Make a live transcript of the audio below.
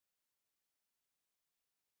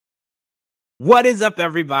What is up,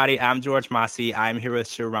 everybody? I'm George Mossey. I'm here with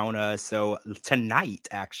Cherona. So tonight,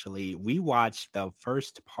 actually, we watched the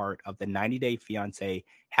first part of the 90 Day Fiance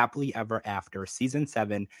Happily Ever After Season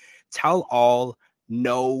 7, Tell All,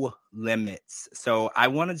 No Limits. So I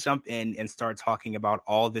want to jump in and start talking about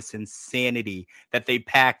all this insanity that they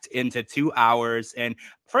packed into 2 hours. And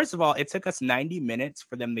first of all, it took us 90 minutes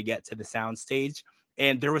for them to get to the soundstage.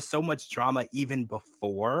 And there was so much drama even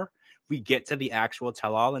before we get to the actual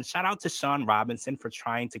tell-all. And shout out to Sean Robinson for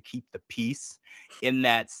trying to keep the peace in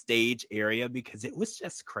that stage area because it was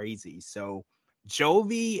just crazy. So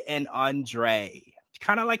Jovi and Andre,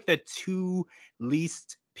 kind of like the two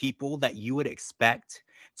least people that you would expect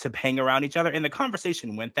to hang around each other. And the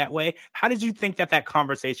conversation went that way. How did you think that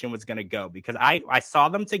conversation was going to go? Because I saw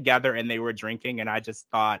them together and they were drinking and I just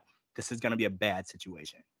thought this is going to be a bad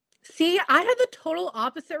situation. See, I had the total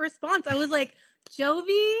opposite response. I was like,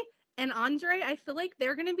 Jovi and Andre, I feel like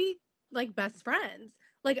they're going to be like best friends.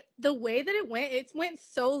 Like the way that it went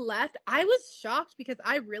so left. I was shocked because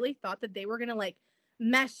I really thought that they were going to like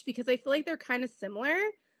mesh because I feel like they're kind of similar.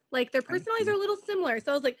 Like their personalities are a little similar.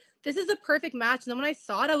 So I was like, this is a perfect match. And then when I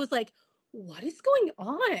saw it, I was like, what is going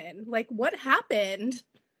on? Like what happened?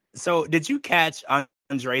 So did you catch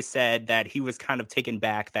Andre said that he was kind of taken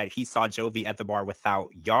back that he saw Jovi at the bar without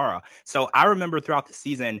Yara. So I remember throughout the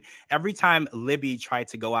season, every time Libby tried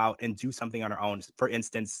to go out and do something on her own, for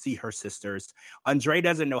instance, see her sisters, Andre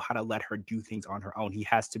doesn't know how to let her do things on her own. He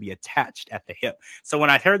has to be attached at the hip. So when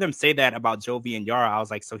I heard them say that about Jovi and Yara, I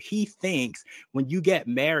was like, so he thinks when you get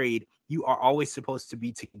married, you are always supposed to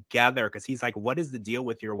be together because he's like, what is the deal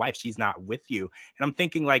with your wife? She's not with you. And I'm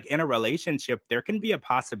thinking like in a relationship, there can be a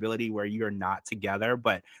possibility where you're not together,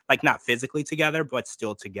 but like not physically together, but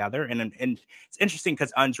still together. And it's interesting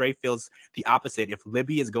because Andre feels the opposite. If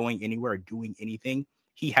Libby is going anywhere or doing anything,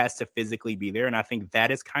 he has to physically be there. And I think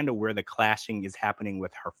that is kind of where the clashing is happening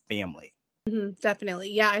with her family.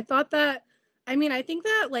 Definitely. Yeah, I thought that. I think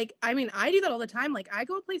that, I do that all the time. Like, I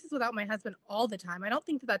go places without my husband all the time. I don't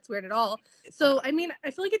think that that's weird at all. So, I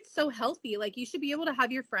feel like it's so healthy. Like, you should be able to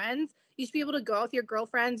have your friends. You should be able to go out with your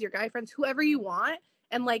girlfriends, your guy friends, whoever you want.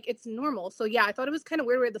 And, like, it's normal. So, yeah, I thought it was kind of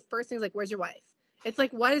weird where the first thing is, like, where's your wife? It's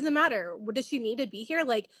like, why does it matter? Does she need to be here?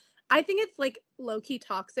 Like, I think it's, like, low-key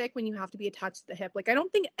toxic when you have to be attached to the hip. Like, I don't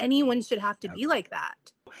think anyone should have to be like that.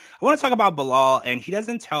 I want to talk about Bilal, and he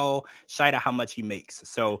doesn't tell Shida how much he makes.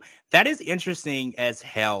 So that is interesting as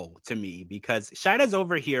hell to me because Shida's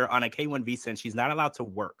over here on a K1 visa and she's not allowed to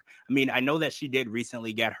work. I know that she did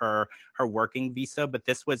recently get her working visa, but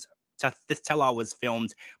this tell-all was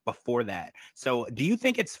filmed before that. So do you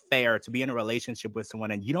think it's fair to be in a relationship with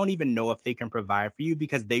someone and you don't even know if they can provide for you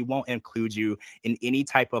because they won't include you in any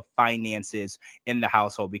type of finances in the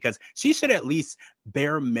household? Because she should at least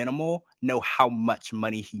bare minimal know how much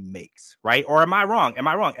money he makes, right? Or am I wrong?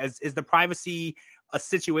 Is the privacy a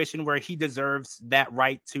situation where he deserves that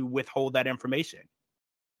right to withhold that information?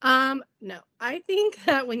 No. I think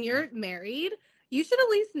that when you're married, you should at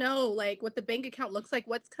least know like what the bank account looks like,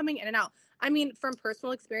 what's coming in and out. From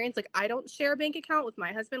personal experience, like I don't share a bank account with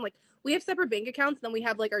my husband. Like we have separate bank accounts, then we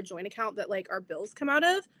have like our joint account that like our bills come out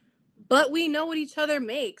of, but we know what each other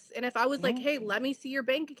makes. And if I was like, hey, let me see your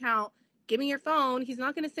bank account, give me your phone, he's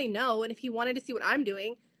not going to say no. And if he wanted to see what I'm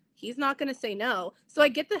doing, he's not going to say no. So I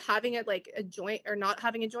get the having it like a joint or not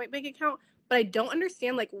having a joint bank account, but I don't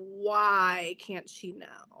understand like why can't she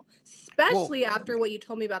know? Especially after what you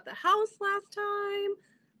told me about the house last time.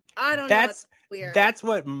 I don't know. That's weird. That's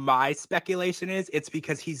what my speculation is. It's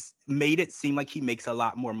because he's made it seem like he makes a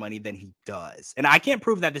lot more money than he does. And I can't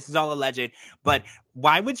prove that, this is all alleged, but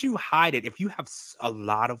why would you hide it if you have a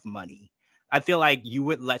lot of money? I feel like you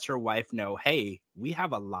would let your wife know, hey, we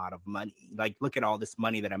have a lot of money. Like, look at all this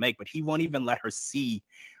money that I make. But he won't even let her see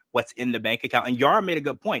what's in the bank account. And Yara made a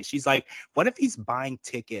good point. She's like, what if he's buying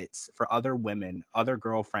tickets for other women, other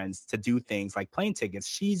girlfriends to do things like plane tickets?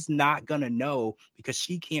 She's not going to know because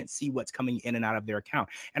she can't see what's coming in and out of their account.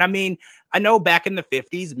 And I know back in the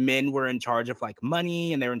 50s, men were in charge of like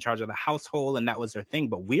money and they were in charge of the household and that was their thing.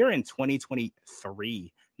 But we're in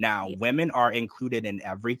 2023 now. Women are included in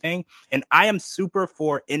everything. And I am super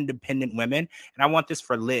for independent women. And I want this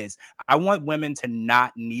for Liz. I want women to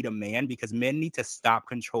not need a man because men need to stop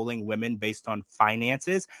controlling women based on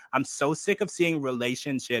finances. I'm so sick of seeing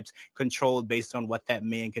relationships controlled based on what that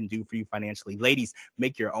man can do for you financially. Ladies,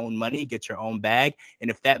 make your own money, get your own bag. And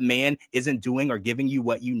if that man isn't doing or giving you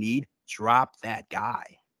what you need, drop that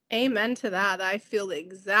guy. Amen to that. I feel the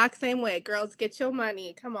exact same way. Girls, get your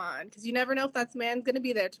money. Come on. Because you never know if that man's going to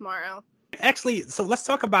be there tomorrow. Actually, so let's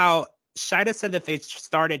talk about, Shida said that they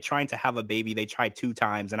started trying to have a baby. They tried 2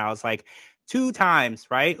 times. And I was like, 2 times,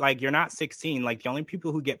 right? Like, you're not 16. Like, the only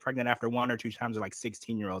people who get pregnant after 1 or 2 times are like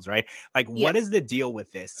 16-year-olds, right? Like, Yeah. what is the deal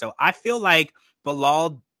with this? So I feel like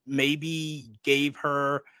Bilal maybe gave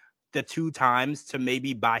her the 2 times to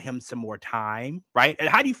maybe buy him some more time, right? And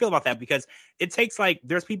how do you feel about that? Because it takes like,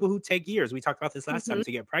 there's people who take years. We talked about this last time,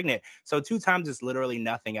 to get pregnant. So 2 times is literally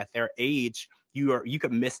nothing at their age. You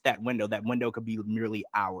could miss that window. That window could be merely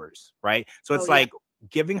hours, right? So Oh it's yeah. like,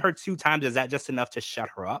 giving her 2 times, is that just enough to shut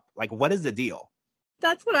her up? Like, what is the deal?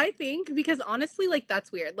 That's what I think, because honestly, like,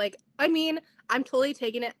 that's weird. Like, I mean, I'm totally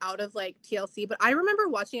taking it out of like TLC, but I remember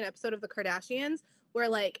watching an episode of The Kardashians where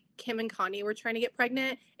like Kim and Kanye were trying to get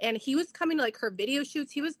pregnant, and he was coming to like her video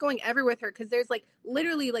shoots. He was going everywhere with her because there's like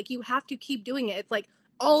literally like you have to keep doing it. It's like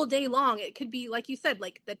all day long. It could be like you said,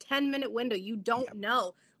 like the 10-minute window. You don't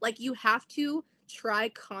know. Like you have to try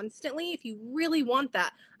constantly if you really want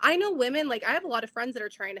that. I know women, like I have a lot of friends that are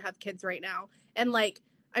trying to have kids right now, and like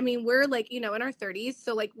I mean, we're like, in our 30s,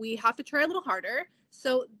 so like we have to try a little harder.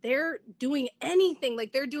 So they're doing anything,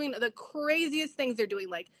 like they're doing the craziest things. They're doing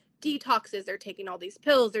like detoxes, they're taking all these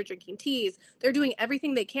pills, they're drinking teas, they're doing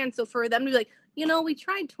everything they can. So for them to be like, we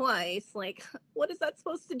tried twice, like, what is that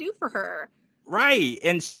supposed to do for her? Right.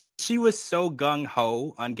 And she was so gung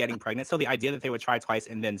ho on getting pregnant. So the idea that they would try twice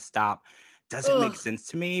and then stop doesn't make Ugh. sense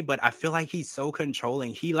to me. But I feel like he's so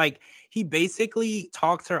controlling. He basically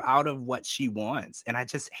talks her out of what she wants. And I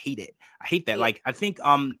just hate it. I hate that. Yeah. Like, I think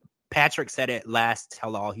Patrick said it last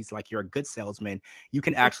tell all. He's like, you're a good salesman. You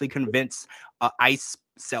can actually convince ice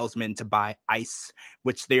salesman to buy ice,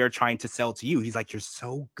 which they are trying to sell to you. He's like, you're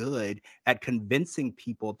so good at convincing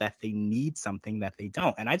people that they need something that they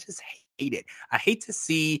don't. And I just hate it. I hate to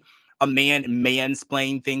see a man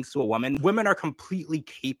mansplain things to a woman. Women are completely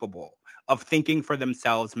capable of thinking for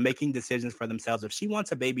themselves, making decisions for themselves. If she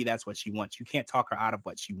wants a baby, that's what she wants. You can't talk her out of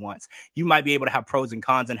what she wants. You might be able to have pros and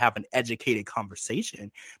cons and have an educated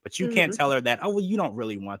conversation, but you can't tell her that, oh, well, you don't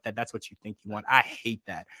really want that. That's what you think you want. I hate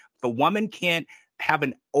that. If a woman can't have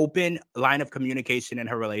an open line of communication in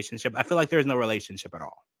her relationship, I feel like there's no relationship at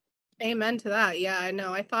all. Amen to that. Yeah, I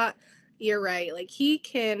know. I thought you're right. Like he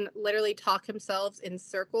can literally talk himself in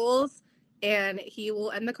circles and he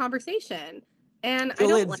will end the conversation. And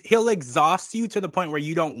he'll exhaust you to the point where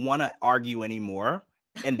you don't want to argue anymore.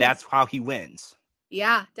 And that's how he wins.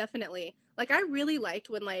 Yeah, definitely. Like I really liked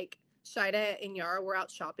when like Shida and Yara were out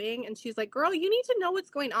shopping and she's like, girl, you need to know what's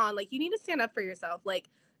going on. Like you need to stand up for yourself. Like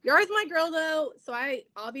Yara's my girl though. So I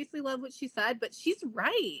obviously love what she said, but she's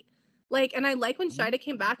right. Like, and I like when Shida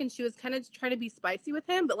came back and she was kind of trying to be spicy with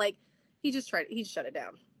him, but like he shut it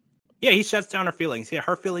down. Yeah, he shuts down her feelings. Yeah,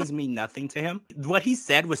 her feelings mean nothing to him. What he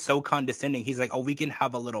said was so condescending. He's like, oh, we can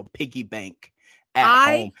have a little piggy bank at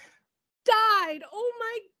home. Died. Oh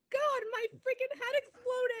my God, my freaking head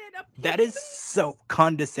exploded. That is so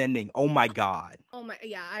condescending. Oh my God. Oh my,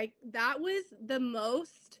 yeah, that was the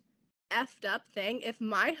most effed up thing. If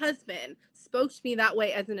my husband spoke to me that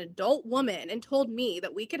way as an adult woman and told me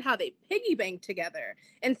that we could have a piggy bank together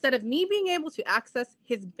instead of me being able to access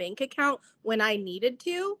his bank account when I needed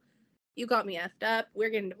to, you got me effed up. We're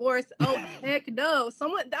getting divorced. Oh, heck no. I'm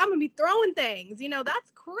going to be throwing things.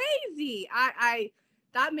 That's crazy.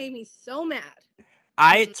 That made me so mad.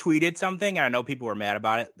 I tweeted something, and I know people were mad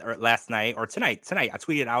about it last night or tonight. I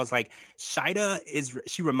tweeted, I was like,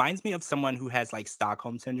 she reminds me of someone who has like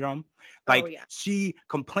Stockholm syndrome. Like she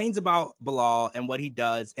complains about Bilal and what he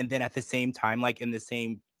does. And then at the same time, like in the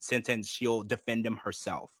same sentence, she'll defend him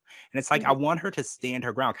herself. And it's like, I want her to stand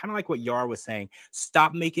her ground. Kind of like what Yara was saying,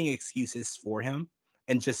 stop making excuses for him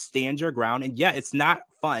and just stand your ground. And yeah, it's not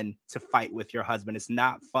fun to fight with your husband. It's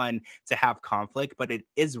not fun to have conflict, but it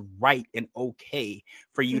is right and okay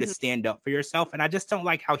for you to stand up for yourself. And I just don't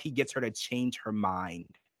like how he gets her to change her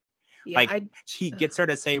mind. Yeah, he gets her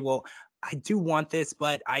to say, well, I do want this,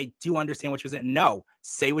 but I do understand what you're saying. No,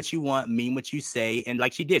 say what you want, mean what you say. And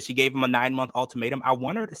like she did, she gave him a 9-month ultimatum. I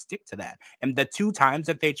want her to stick to that. And the 2 times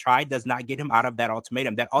that they tried does not get him out of that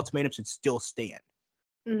ultimatum. That ultimatum should still stand.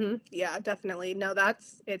 Yeah, definitely. No,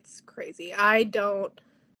 it's crazy. I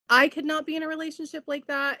could not be in a relationship like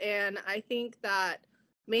that. And I think that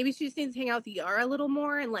maybe she just needs to hang out with Yara a little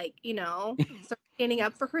more and like, start standing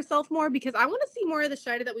up for herself more, because I want to see more of the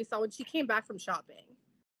Shida that we saw when she came back from shopping.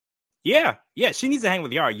 Yeah, she needs to hang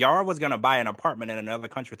with Yara. Yara was going to buy an apartment in another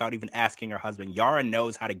country without even asking her husband. Yara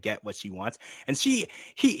knows how to get what she wants. And he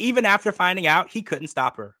even after finding out, he couldn't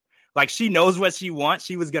stop her. Like, she knows what she wants.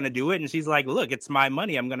 She was going to do it. And she's like, look, it's my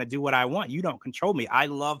money. I'm going to do what I want. You don't control me. I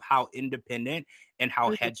love how independent and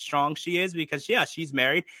how headstrong she is because, yeah, she's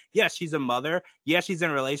married. Yeah, she's a mother. Yeah, she's in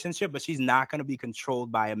a relationship, but she's not going to be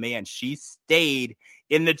controlled by a man. She stayed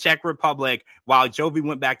in the Czech Republic while Jovi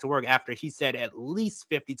went back to work after he said at least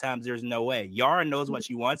 50 times there's no way. Yara knows what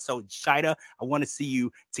she wants. So, Shida, I want to see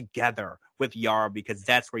you together with Yara because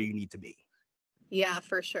that's where you need to be. Yeah,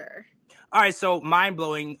 for sure. All right, so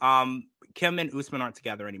mind-blowing. Kim and Usman aren't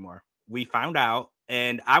together anymore. We found out,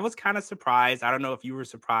 and I was kind of surprised. I don't know if you were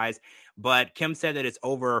surprised, but Kim said that it's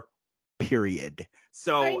over, period.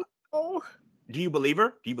 So do you believe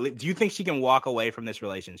her? Do you think she can walk away from this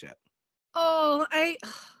relationship? Oh, I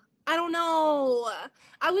don't know.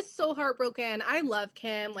 I was so heartbroken. I love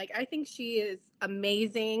Kim. Like, I think she is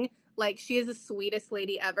amazing. Like, she is the sweetest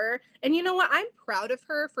lady ever. And you know what? I'm proud of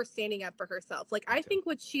her for standing up for herself. Like, I think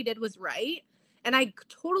what she did was right. And I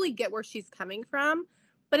totally get where she's coming from.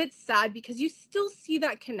 But it's sad because you still see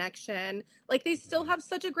that connection. Like, they still have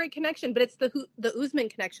such a great connection. But it's the Usman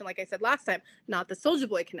connection, like I said last time, not the Soulja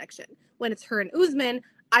Boy connection. When it's her and Usman,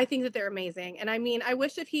 I think that they're amazing. And I mean, I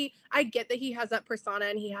wish I get that he has that persona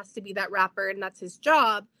and he has to be that rapper and that's his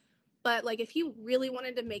job. But, like, if he really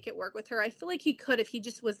wanted to make it work with her, I feel like he could if he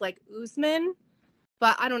just was, like, Usman.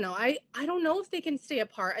 But I don't know. I don't know if they can stay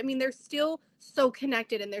apart. I mean, they're still so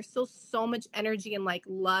connected and there's still so much energy and, like,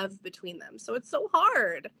 love between them. So it's so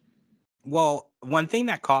hard. Well, one thing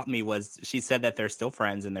that caught me was she said that they're still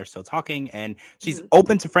friends and they're still talking. And she's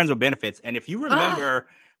open to friends with benefits. And if you remember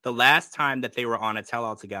the last time that they were on a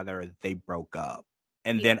tell-all together, they broke up.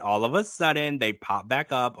 And then all of a sudden, they pop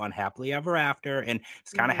back up on Happily Ever After. And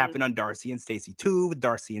it's kind of happened on Darcy and Stacey too, with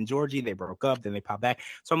Darcy and Georgie. They broke up, then they pop back.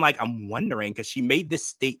 So I'm wondering, because she made this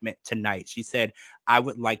statement tonight. She said, I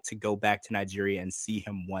would like to go back to Nigeria and see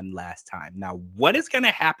him one last time. Now, what is going to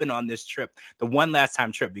happen on this trip, the one last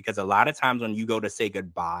time trip? Because a lot of times when you go to say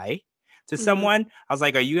goodbye to someone, I was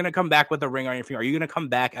like, are you going to come back with a ring on your finger? Are you going to come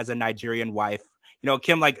back as a Nigerian wife? You know,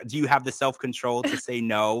 Kim, like, do you have the self-control to say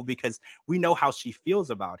no? Because we know how she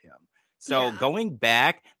feels about him. So going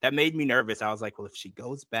back, that made me nervous. I was like, well, if she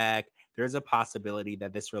goes back, there's a possibility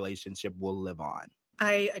that this relationship will live on.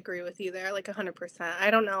 I agree with you there, like 100%.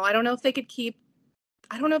 I don't know. I don't know if they could keep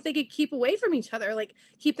away from each other, like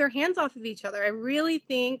keep their hands off of each other. I really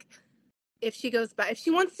think if she goes back, if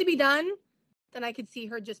she wants to be done, then I could see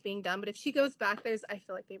her just being done. But if she goes back, I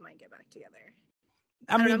feel like they might get back together.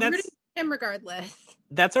 I mean, that's him regardless.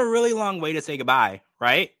 That's a really long way to say goodbye,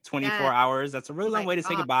 right? 24 hours. That's a really long way to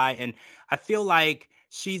say goodbye. And I feel like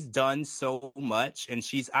she's done so much. And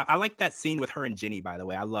I like that scene with her and Jenny, by the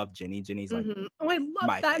way. I love Jenny. Jenny's like, oh, I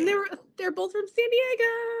love that. And they're both from San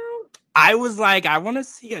Diego. I was like, I want to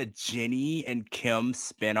see a Jenny and Kim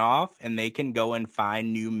spinoff, and they can go and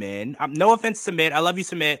find new men. No offense, Submit. I love you,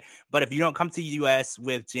 Submit. But if you don't come to the U.S.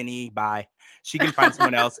 with Jenny, bye. She can find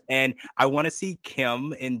someone else. And I want to see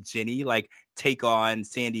Kim and Jenny like take on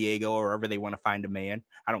San Diego or wherever they want to find a man.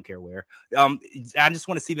 I don't care where. I just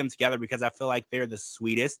want to see them together because I feel like they're the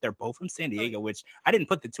sweetest. They're both from San Diego, which I didn't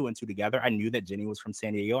put the 2 and 2 together. I knew that Jenny was from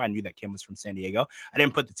San Diego. I knew that Kim was from San Diego. I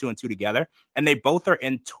didn't put the 2 and 2 together. And they both are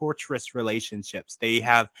in torturous relationships. They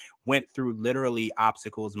have went through literally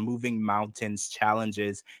obstacles, moving mountains,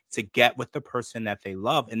 challenges to get with the person that they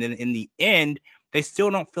love. And then in the end, they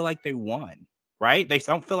still don't feel like they won. Right? They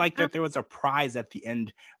don't feel like that there was a prize at the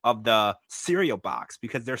end of the cereal box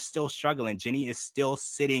because they're still struggling. Jenny is still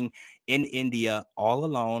sitting in India all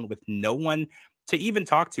alone with no one to even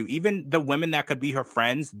talk to. Even the women that could be her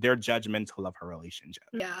friends, they're judgmental of her relationship.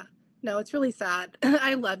 Yeah. No, it's really sad.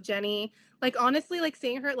 I love Jenny. Like, honestly, like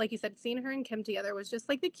seeing her, like you said, seeing her and Kim together was just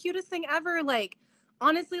like the cutest thing ever. Like,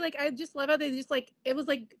 honestly, like I just love how they just like, it was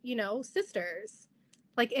like, you know, sisters.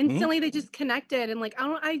 Like instantly they just connected and like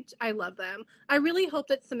I love them. I really hope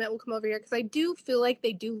that Submit will come over here because I do feel like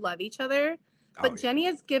they do love each other. But Jenny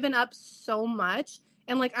has given up so much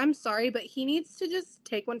and like I'm sorry, but he needs to just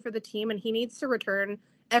take one for the team and he needs to return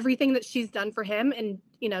everything that she's done for him and,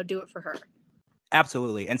 you know, do it for her.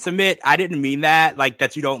 Absolutely. And Submit, I didn't mean that like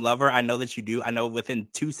that you don't love her. I know that you do. I know within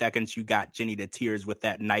 2 seconds you got Jenny to tears with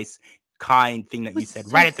that nice kind thing that you said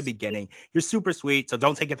right at the beginning. You're super sweet, so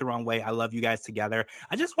don't take it the wrong way. I love you guys together.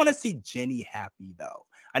 I just want to see Jenny happy though.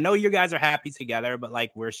 I know you guys are happy together, but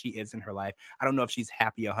like where she is in her life, I don't know if she's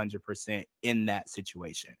happy 100% in that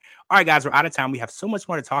situation. All right, guys, we're out of time. We have so much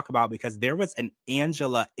more to talk about because there was an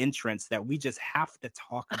Angela entrance that we just have to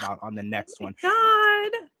talk about on the next one.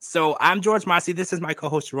 God. So I'm George Mossey. This is my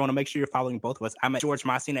co-host, Cherona. Make sure you're following both of us. I'm at George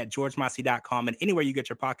Mossey and at georgemossey.com and anywhere you get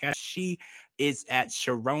your podcast. She is at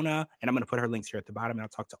Cherona, and I'm going to put her links here at the bottom, and I'll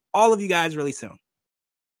talk to all of you guys really soon.